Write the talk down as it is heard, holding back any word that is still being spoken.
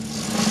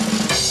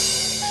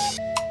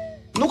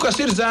kas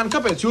ir, zēni,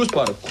 kāpēc jūs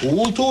par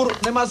kultūru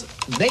nemaz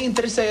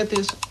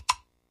neinteresējaties?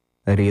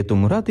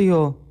 Rietumu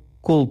radio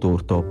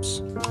Kultūrtops.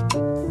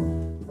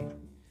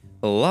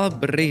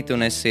 Labrīt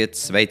un esiet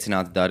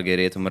sveicināti, dārgie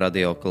Rietumu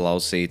radio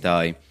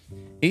klausītāji.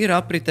 Ir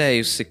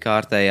apritējusi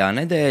kārtējā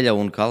nedēļa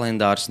un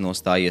kalendārs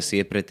nostājies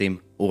iepretim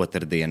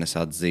otrdienas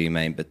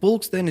atzīmei, bet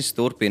pulkstenis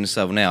turpina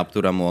savu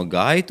neapturamo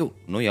gaitu,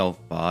 nu jau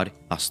pāri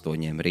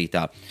 8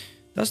 rītā.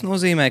 Tas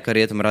nozīmē, ka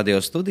Rietumu radio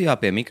studijā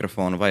pie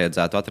mikrofona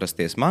vajadzētu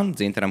atrasties man,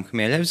 Dzintaram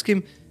Hmieļevskim,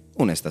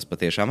 un es tas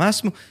patiešām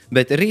esmu,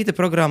 bet rīta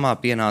programmā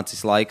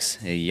pienācis laiks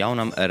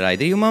jaunam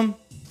raidījumam.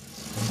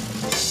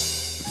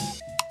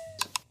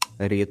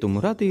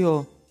 Rietumu radio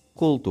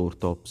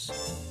Kultūrtops.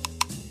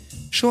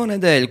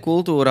 Šonedēļ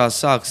kultūrā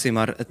sāksim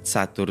ar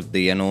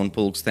ceturtdienu un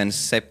pulkstenis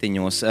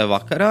 7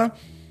 vakarā,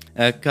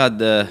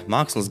 kad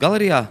Mākslas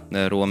galerijā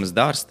Romas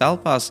dārza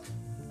telpās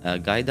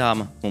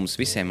gaidāma mums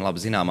visiem labi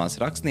zināmās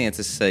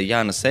rakstnieces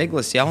Janas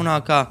Egles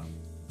jaunākā.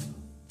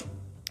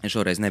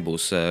 Šoreiz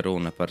nebūs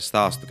runa par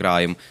stāstu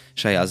krājumu.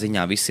 Šajā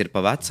ziņā viss ir pa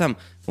vecam,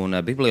 un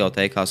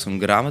bibliotēkās un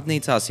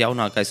grāmatnīcās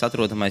jaunākais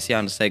atrodamais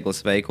Janas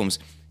Egles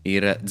veikums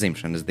ir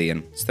dzimšanas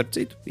diena. Starp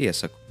citu,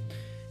 iesaku.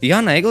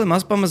 Jana Egle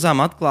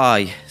mazpamazām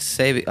atklāja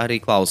sevi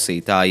arī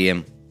klausītājiem.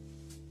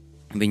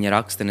 Viņa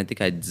raksta ne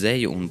tikai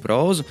dzeju un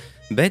prózu,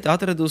 bet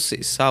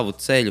atradusi savu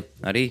ceļu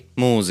arī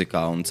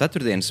mūzikā, un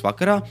ceturtdienas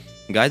vakarā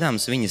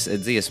gaidāms viņas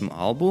dziesmu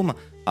albuma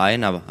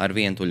Ainava ar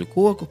vientuļu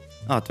koku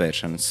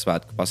atvēršanas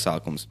svētku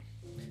pasākums.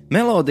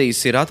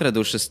 Melodijas ir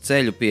atradušas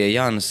ceļu pie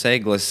Janas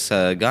Egles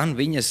gan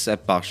viņas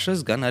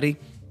pašas, gan arī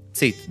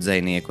citu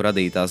dzejnieku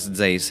radītās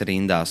dzejas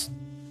rindās.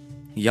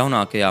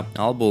 Jaunākajā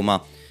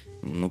albumā,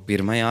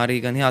 pirmajā arī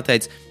gan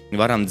jāteic,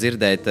 varam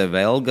dzirdēt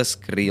Velgas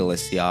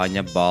Kriles,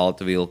 Jāņa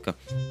Baltvilka,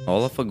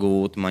 Olafa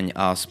Gūtmaņa,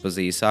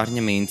 Aspazijas,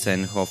 Arņa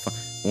Mincenhofa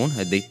un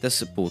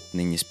Ditas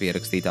Putniņas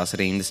pierakstītās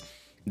rindas.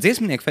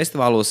 Dziesmnieku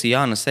festivālos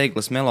Janas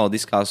Egles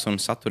melodiskās un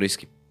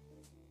saturiski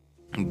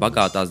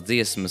bagātās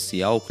dziesmas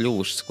jau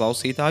kļuvušas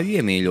klausītāju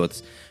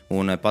iemīļotas,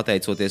 un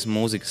pateicoties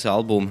mūzikas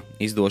albuma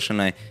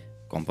izdošanai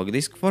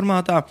kompaktdisku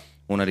formātā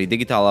un arī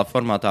digitālā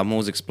formātā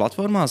mūzikas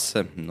platformās,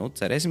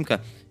 cerēsim, ka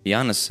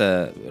Janas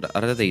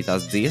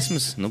radītās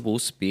dziesmas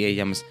būs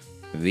pieejamas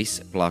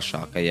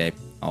visplašākajai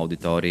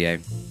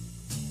auditorijai.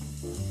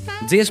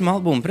 Dziesmu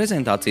albuma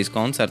prezentācijas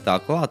koncertā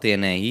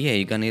klātienē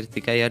ieeja gan ir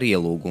tikai ar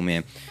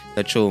ielūgumiem,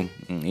 taču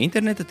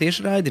interneta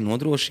tiešraidi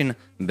nodrošina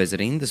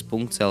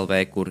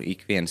bezrindas.lv, kur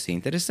ik viens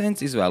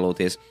interesents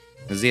izvēloties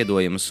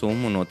ziedojuma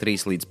summu no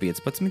 3 līdz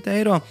 15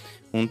 eiro,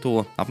 un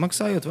to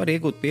apmaksājot var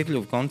iegūt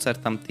piekļuvu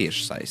koncertam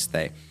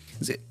tiešsaistē.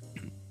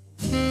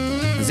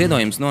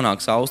 Ziedojums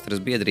nonāks Austras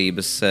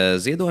biedrības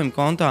ziedojuma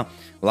kontā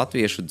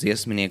latviešu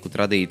dziesminieku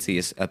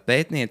tradīcijas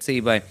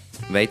pētniecībai,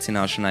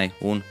 veicināšanai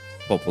un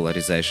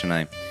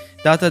popularizēšanai.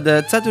 Tātad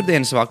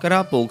ceturtdienas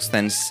vakarā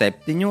pulkstenis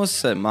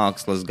 7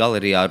 Mākslas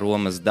galerijā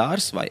Romas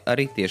dārzs vai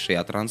arī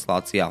tiešajā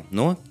translācijā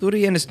no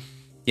turienes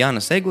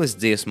Janas Egles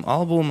dziesmu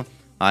albuma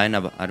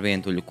Ainava ar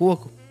vientuļu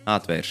koku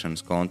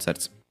atvēršanas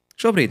koncerts.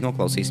 Šobrīd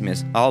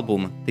noklausīsimies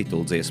albuma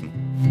tituldziesmu.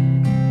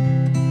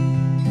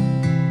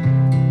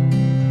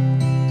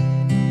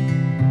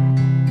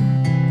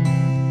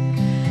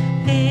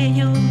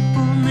 Eju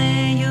un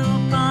eju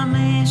pa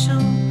mežu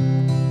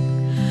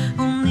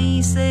un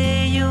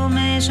izeju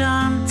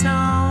mežām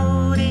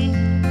cauri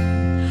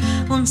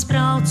un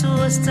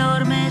spraucos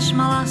caur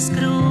mežmalas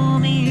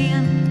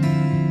krūmiem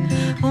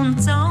un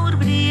caur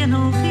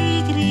brienu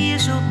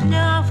vīgriežu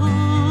pļavu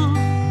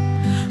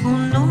un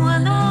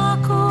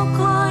nonāku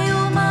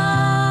klājumā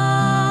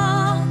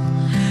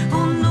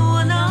un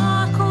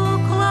nonāku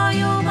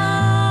klājumā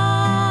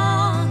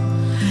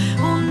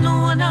un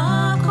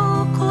nonāku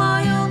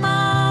klājumā.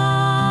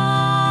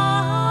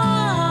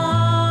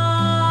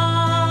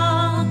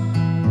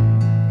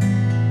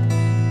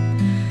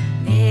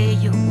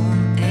 Eju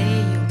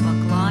pa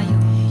klaju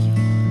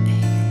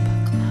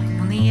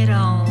un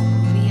ieraugu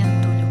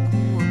vientuļu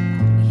koku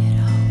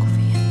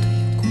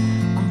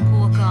un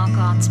kokā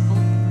kāds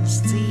putns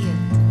ciet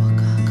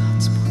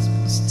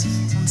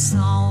un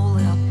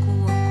saule ap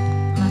koku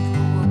met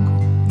loku.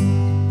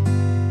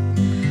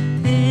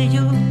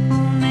 Eju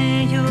un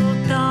eju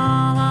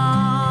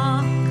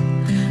tālāk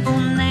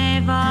un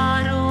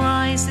nevaru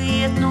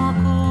aiziet no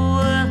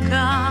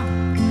koka.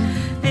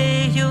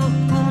 Eju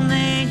un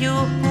eju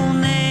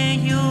un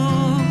eju,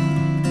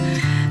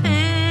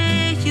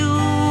 eju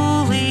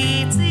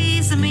līdz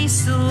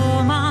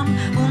izmisumam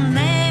un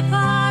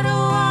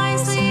nevaru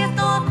aiziet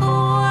no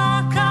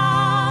koka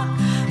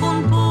un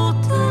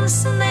putns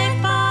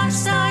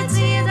nepārstāj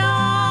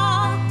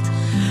dziedāt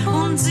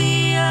un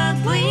dzied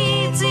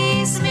līdz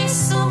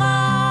izmisumam.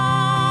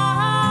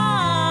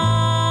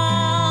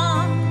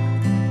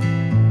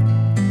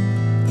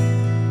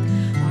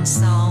 Un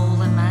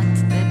saule met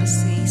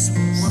debesīs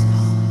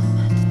loku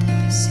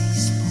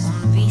un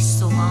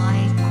visu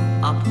laiku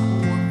ap koku.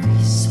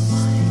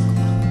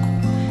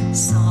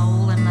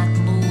 Saule met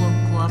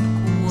loku ap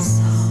koku,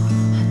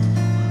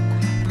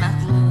 met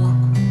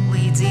loku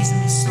līdz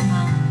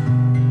izmisumam.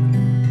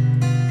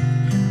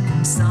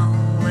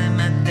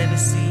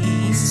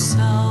 debesīs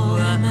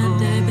Saule loku,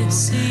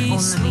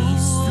 debesīs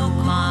un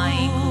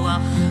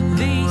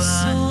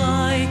visu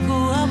laiku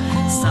apkopo.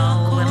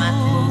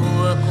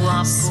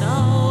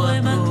 Saule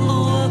met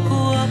loku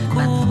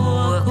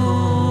apkopu,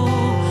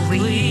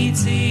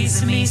 līdz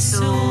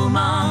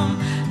izmisumam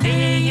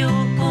eju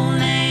un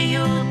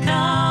eju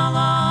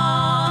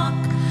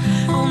tālāk,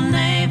 un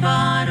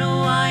nevaru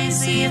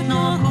aiziet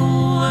no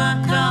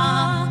koka,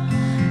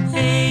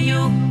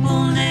 eju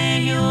un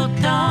eju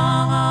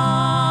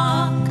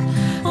tālāk,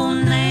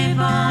 un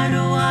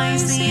nevaru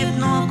aiziet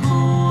no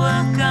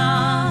koka,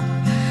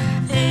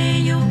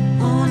 eju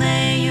un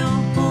eju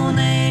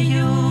un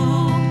eju,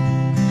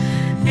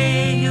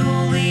 eju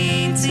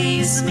līdz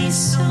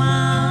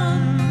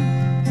izmisumam,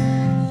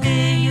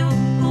 eju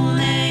un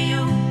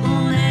eju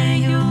un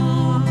eju,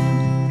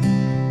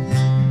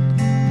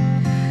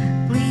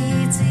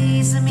 līdz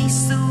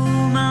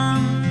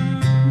izmisumam.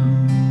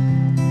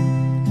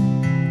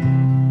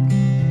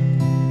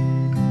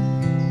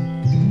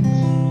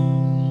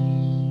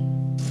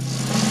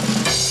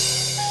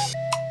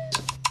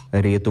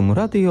 Rietumu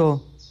radio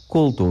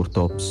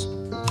Kultūrtops.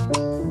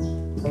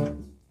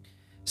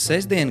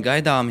 Sestdien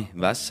gaidāmi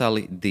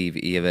veseli 2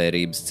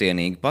 ievērības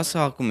cienīgi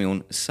pasākumi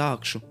un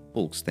sākšu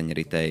pulksteņa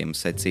ritējuma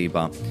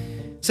secībā.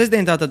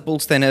 Sestdien tātad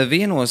pulksteni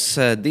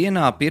 1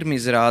 dienā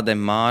pirmizrāde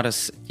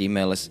Māras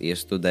Ķimeles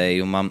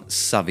iestudējumam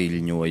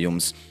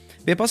Saviļņojums.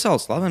 Pie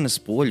pasaules slavenas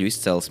poļu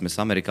izcelsmes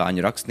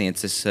amerikāņu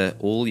rakstnieces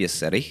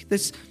Uljas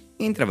Rihtes,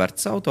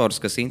 intraverts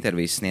autors, kas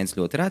intervijas sniedz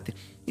ļoti reti,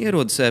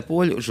 ierodas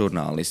poļu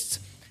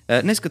žurnālists.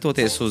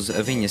 Neskatoties uz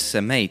viņas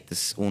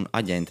meitas un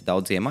aģenta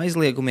daudziem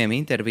aizliegumiem,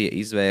 intervija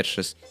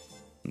izvēršas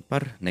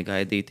par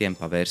negaidītiem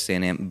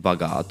pavērsieniem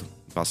bagātu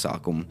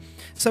pasākumu.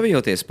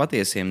 Savijoties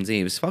patiesiem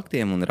dzīves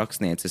faktiem un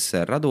rakstnieces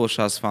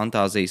radošās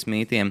fantāzijas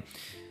mītiem,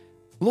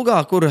 lugā,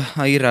 kur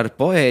ir ar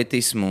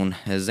poētismu un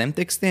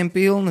zemtekstiem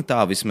pilna,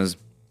 tā vismaz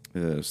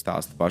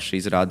stāsta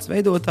paši izrādes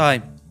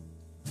veidotāji,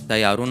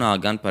 tajā runā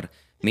gan par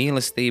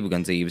mīlestību,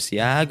 gan dzīves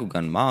jēgu,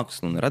 gan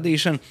mākslu un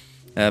radīšanu.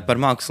 Par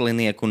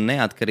mākslinieku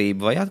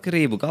neatkarību vai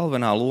atkarību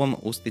galvenā loma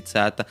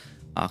uzticēta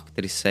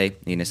aktrisei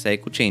Inesei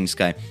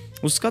Kučīnskai.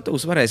 Uz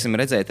skatuves varēsim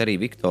redzēt arī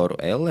Viktoru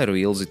Elleru,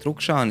 Ilzi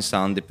Trukšāni,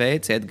 Sandi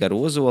Pēci,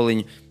 Edgaru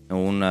Ozoliņu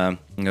un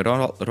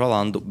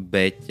Rolandu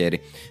Beķeri.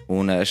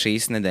 Un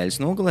šīs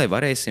nedēļas nogalē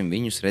varēsim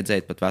viņus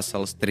redzēt pat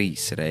veselas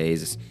 3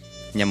 reizes.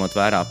 Ņemot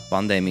vērā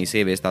pandēmijas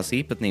ieviestās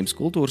īpatnības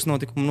kultūras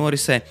notikumu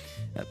norisē,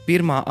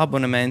 pirmā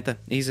abonementa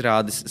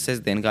izrādes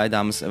sestdien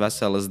gaidāmas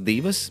veselas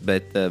 2,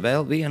 bet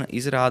vēl viena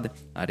izrāde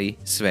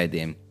arī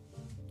svētdien.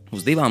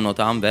 Uz 2 no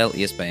tām vēl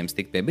iespējams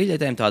tikt pie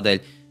biļetēm,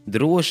 tādēļ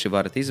droši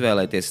varat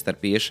izvēlēties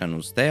starp iešanu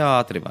uz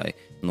teātri vai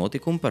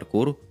notikumu, par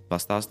kuru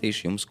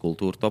pastāstīšu jums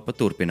Kultūrtopa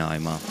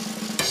turpinājumā.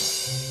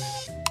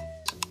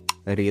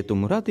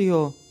 Rietumu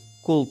radio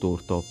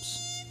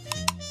Kultūrtops.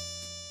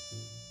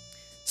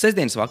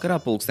 Sestdienas vakarā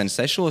pulksteni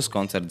 6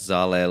 koncerta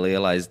zālē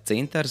Lielais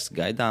dzintars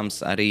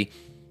gaidāms arī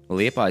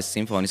Liepājas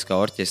Simfoniskā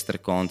orķestra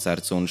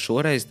koncerts, un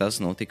šoreiz tas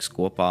notiks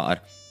kopā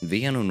ar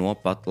vienu no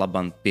pat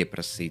labam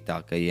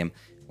pieprasītākajiem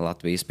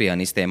Latvijas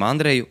pianistiem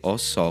Andreju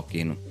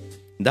Osokinu.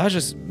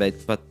 Dažas,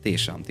 bet pat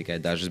tiešām tikai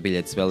dažas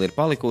biļetes vēl ir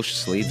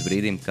palikušas līdz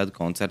brīdim, kad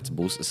koncerts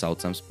būs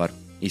saucams par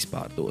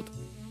izpārdotu.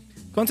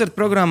 Koncerta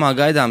programmā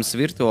gaidāms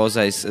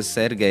virtuozais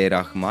Sergeja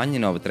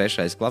Rahmaņinova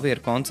 3.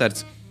 klavieru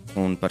koncerts,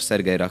 un par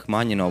Sergeju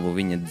Rahmaņinovu,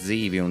 viņa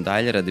dzīvi un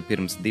daļradi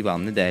pirms 2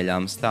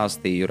 nedēļām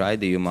stāstīju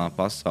raidījumā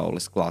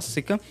Pasaules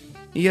klasika.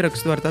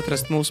 Ierakstu varat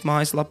atrast mūsu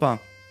mājaslapā,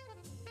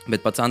 bet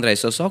pats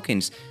Andrejs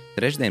Osokins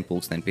trešdien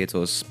pulksteni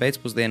 5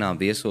 pēcpusdienā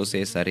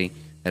viesosies arī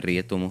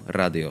Rietumu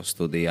radio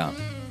studijā.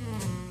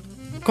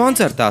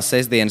 Koncertā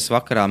sestdienas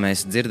vakarā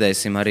mēs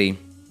dzirdēsim arī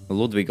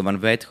Ludviga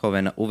van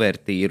Beethovena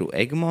uvertīru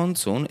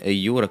Egmonts un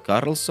Jūra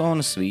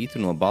Karlsona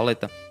svītu no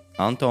baleta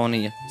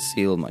Antonija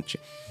Silmači,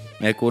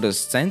 kuras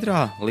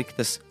centrā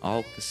liktas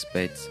alkas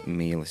pēc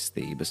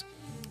mīlestības.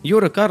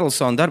 Jūra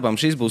Karlsona darbam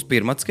šis būs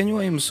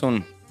pirmatskaņojums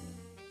un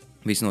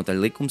visnotaļ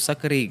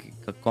likumsakarīgi,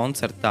 ka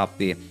koncertā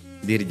pie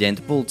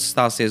diriģenta pults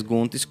stāsies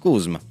Guntis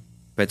Kuzma,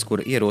 pēc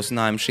kura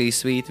ierosinājuma šī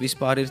svīta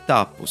vispār ir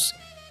tapusi.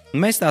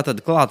 Mēs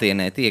tātad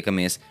klātienē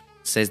tiekamies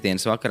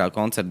sestdienas vakarā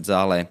koncerta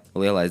zālē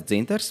Lielais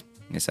dzintars,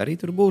 es arī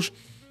tur būšu,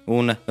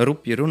 un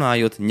rupji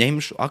runājot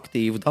ņemšu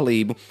aktīvu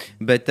dalību,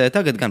 bet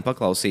tagad gan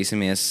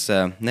paklausīsimies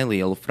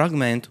nelielu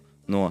fragmentu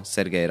no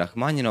Sergeja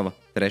Rahmaņinova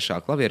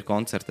 3. klavieru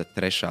koncerta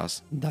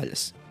 3.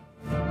 daļas.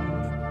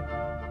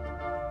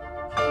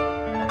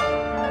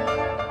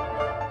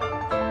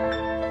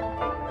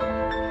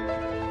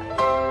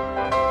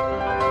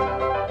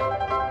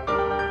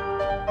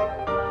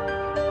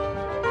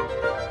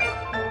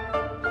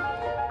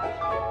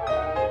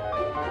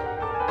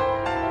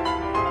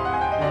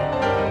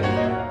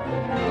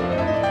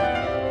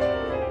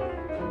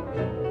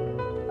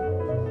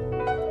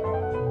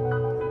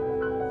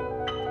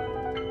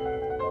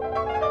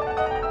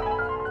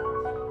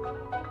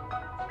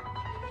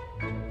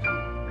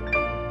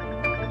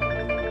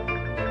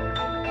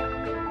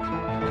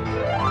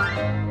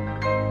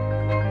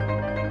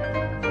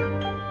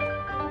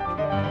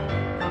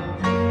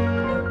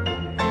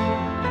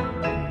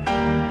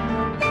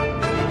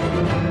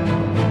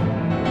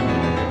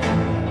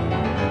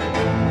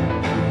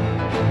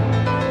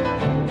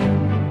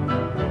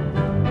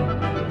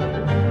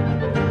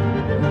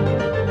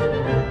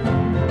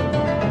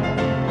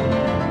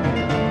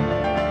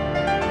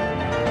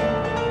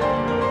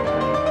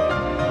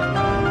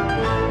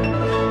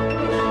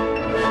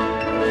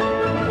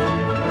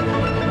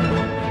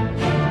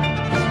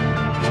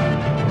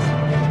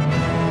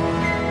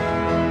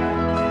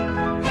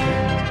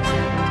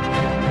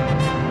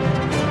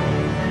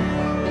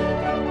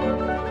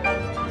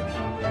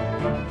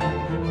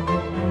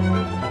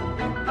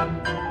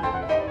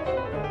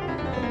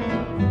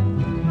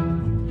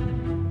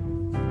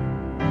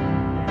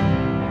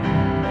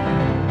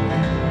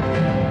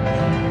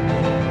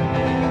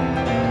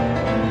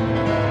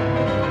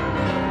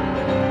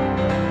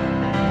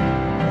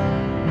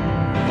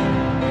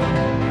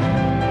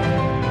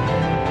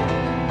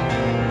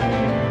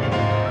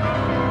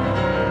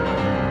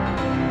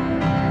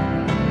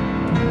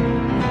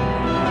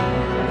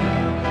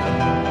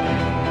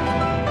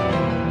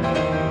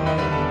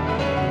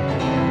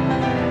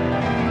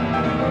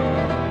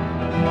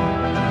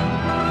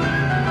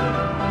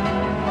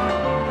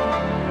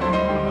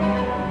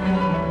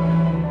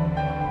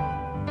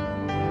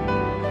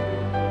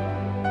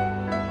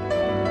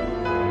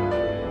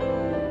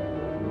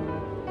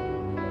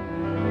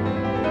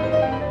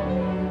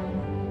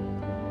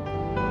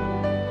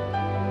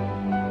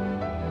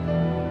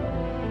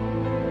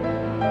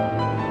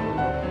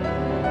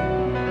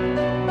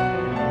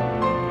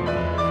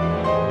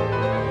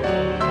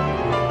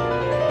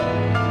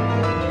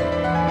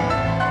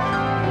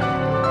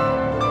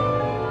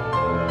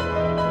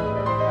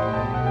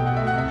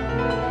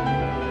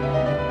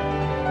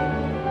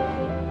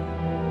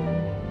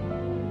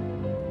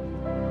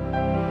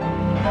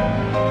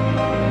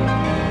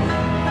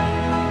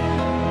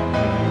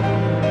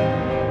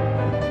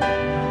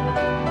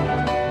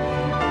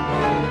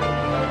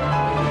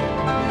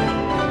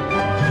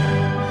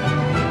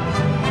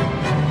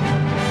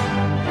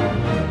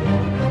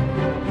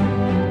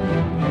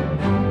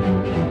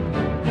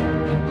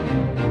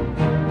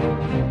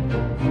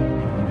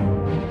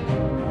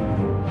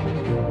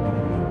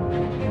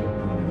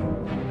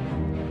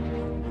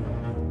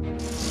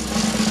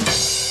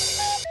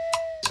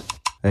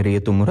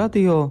 Rietumu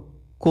radio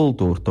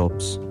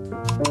Kultūrtops.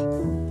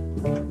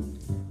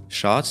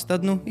 Šāds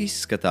tad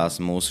izskatās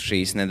mūsu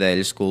šīs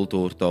nedēļas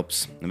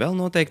kultūrtops. Vēl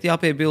noteikti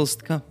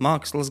jāpiebilst, ka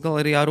Mākslas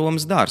galerijā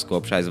Romas dārs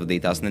kopš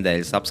aizvadītās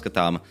nedēļas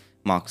apskatāma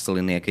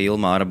mākslinieka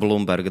Ilmāra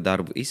Blumberga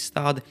darbu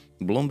izstāde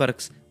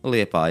Blumbergs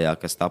Liepājā,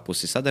 kas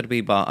tapusi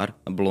sadarbībā ar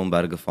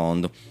Blumberga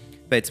fondu.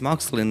 Pēc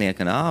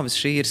mākslinieka nāves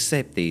šī ir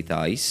 7.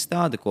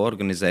 izstāde, ko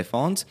organizē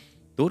fonds,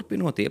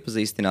 turpinot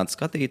iepazīstināt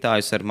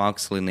skatītājus ar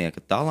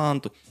mākslinieka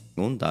talantu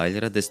un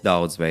daļrades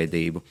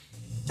daudzveidību.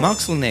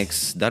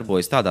 Mākslinieks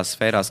darbojas tādās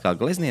sfērās kā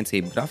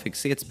glezniecība,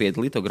 grafikas,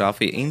 ietspiedu,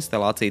 litogrāfija,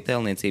 instalācija,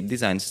 tēlniecība,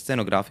 dizains,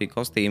 scenogrāfija,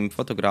 kostīmi,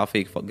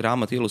 fotogrāfija,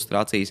 grāmatu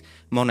ilustrācijas,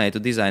 monētu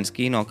dizains,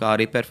 kino, kā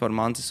arī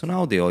performances un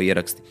audio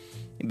ieraksti.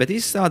 Bet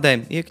izstādē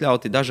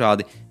iekļauti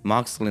dažādi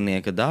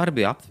mākslinieka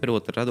darbi,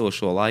 aptverot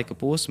radošo laika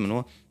posmu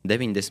no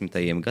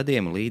 90.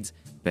 gadiem līdz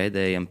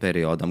pēdējiem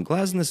periodam.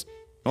 Gleznas,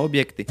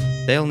 objekti,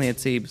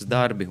 tēlniecības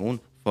darbi un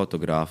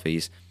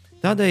fotogrāfijas.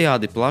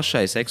 Tādējādi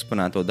plašais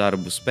eksponēto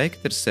darbu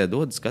spektrs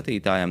dod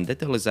skatītājiem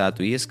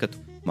detalizētu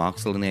ieskatu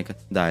mākslinieka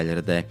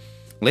daļradē.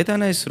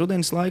 Lietainais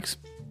rudens laiks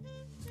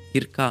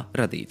ir kā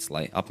radīts,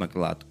 lai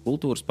apmeklētu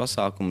kultūras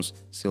pasākumus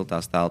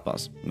siltās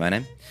telpās, vai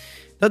ne?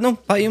 Tad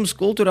pa jums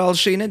kultūrāli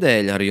šī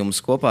nedēļa. Ar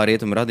jums kopā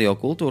Rietumu radio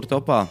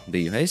Kultūrtopā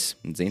biju es,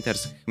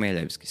 Dzintars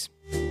Hmeļevskis.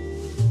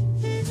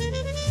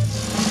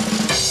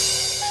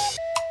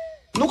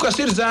 Kas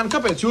ir, zēni,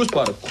 kāpēc jūs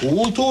par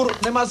kultūru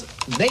nemaz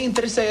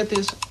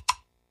neinteresējaties?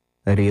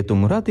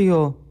 Rietumu radio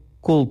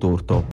Kultūrtops.